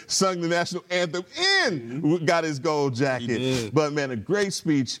teammate, sung the national anthem and got his gold jacket. But, man, a great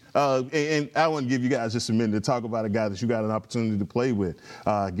speech. And I want to give you guys just a minute to talk about a guy that you got an opportunity to play with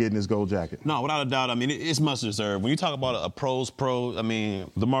getting his gold jacket. No, without a doubt. I mean, it's much deserved. When you talk about a pro's pro, I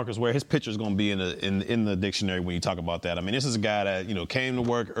mean, DeMarcus Ware, his picture is going to be in the dictionary when you talk about that. I mean, this is a guy that, came to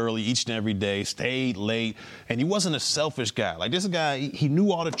work early each and every day, stayed late, and he wasn't a selfish guy. Like, this guy, he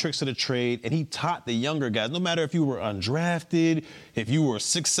knew all the tricks of the trade, and he taught the younger guys. No matter if you were undrafted, if you were a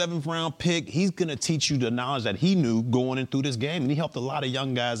 6th, 7th round pick, he's going to teach you the knowledge that he knew going in through this game. And he helped a lot of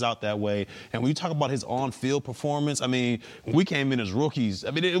young guys out that way. And when you talk about his on-field performance, I mean, when we came in as rookies,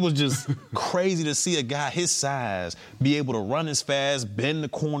 I mean, it was just crazy to see a guy his size be able to run as fast, bend the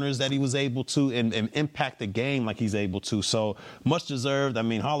corners that he was able to, and impact the game like he's able to. So much deserved. I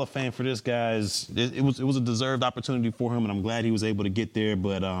mean, Hall of Fame for this guy it was a deserved opportunity for him, and I'm glad he was able to get there.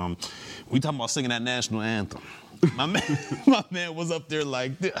 But we talking about singing that national anthem. My man was up there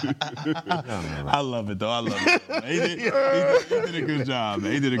like this. I love it, though. I love it. He did a good job,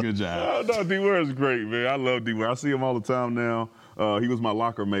 man. He did a good job. No, D-Ware is great, man. I love D-Ware. I see him all the time now. He was my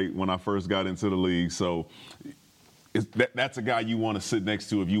locker mate when I first got into the league. So that's a guy you want to sit next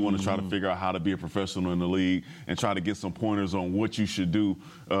to if you want to try to figure out how to be a professional in the league and try to get some pointers on what you should do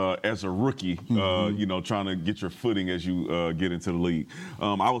as a rookie, trying to get your footing as you get into the league.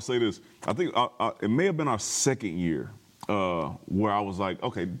 I will say this. I think it may have been our second year where I was like,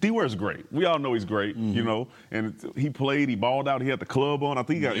 okay, D-Ware's great. We all know he's great, and he played, he balled out, he had the club on. I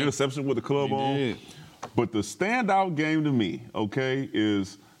think he got an interception with the club on. Did. But the standout game to me,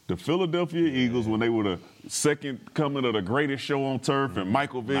 is the Philadelphia Eagles when they were the second coming of the greatest show on turf, and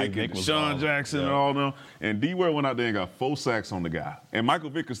Michael Vick and Sean Jackson and all them. And D-Ware went out there and got 4 sacks on the guy. And Michael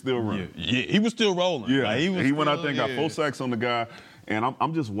Vick is still running. Yeah, he was still rolling. Yeah, like, he went out there and got 4 sacks on the guy. And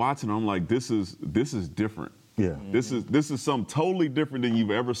I'm just watching. I'm like, this is different. Yeah, this is something totally different than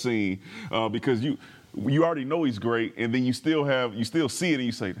you've ever seen because you already know he's great, and then you still see it, and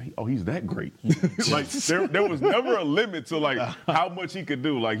you say, oh, he's that great. Like there was never a limit to like how much he could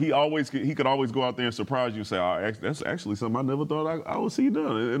do. Like he could always go out there and surprise you and say, oh, that's actually something I never thought I would see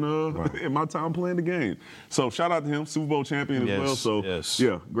done in my time playing the game. So shout out to him, Super Bowl champion as well. So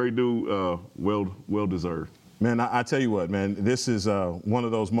yeah, great dude, well deserved. Man, I tell you what, man, this is one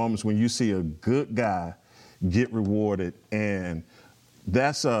of those moments when you see a good guy get rewarded, and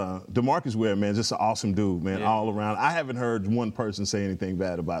that's DeMarcus Ware, man, just an awesome dude, man, all around. I haven't heard one person say anything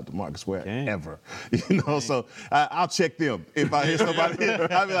bad about DeMarcus Ware ever, so I'll check them. If I hear somebody,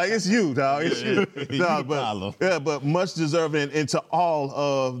 I'll be like, it's you, dog, it's you. No, but much deserved, and to all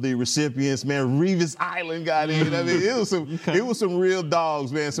of the recipients, man, Revis Island got in. I mean, it was some real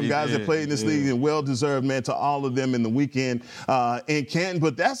dogs, man, some guys that played in this league, and well deserved, man, to all of them in the weekend in Canton.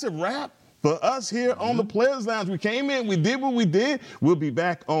 But that's a wrap for us here on the Players Lounge. We came in, we did what we did. We'll be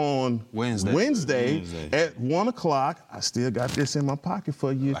back on Wednesday at 1 o'clock. I still got this in my pocket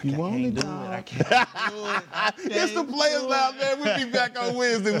for you if you want it. I can't do it. It's the Players Lounge, man. We'll be back on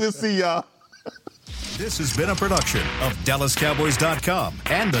Wednesday. We'll see y'all. This has been a production of DallasCowboys.com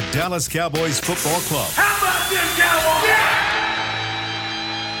and the Dallas Cowboys Football Club. How about this, Cowboys? Yeah!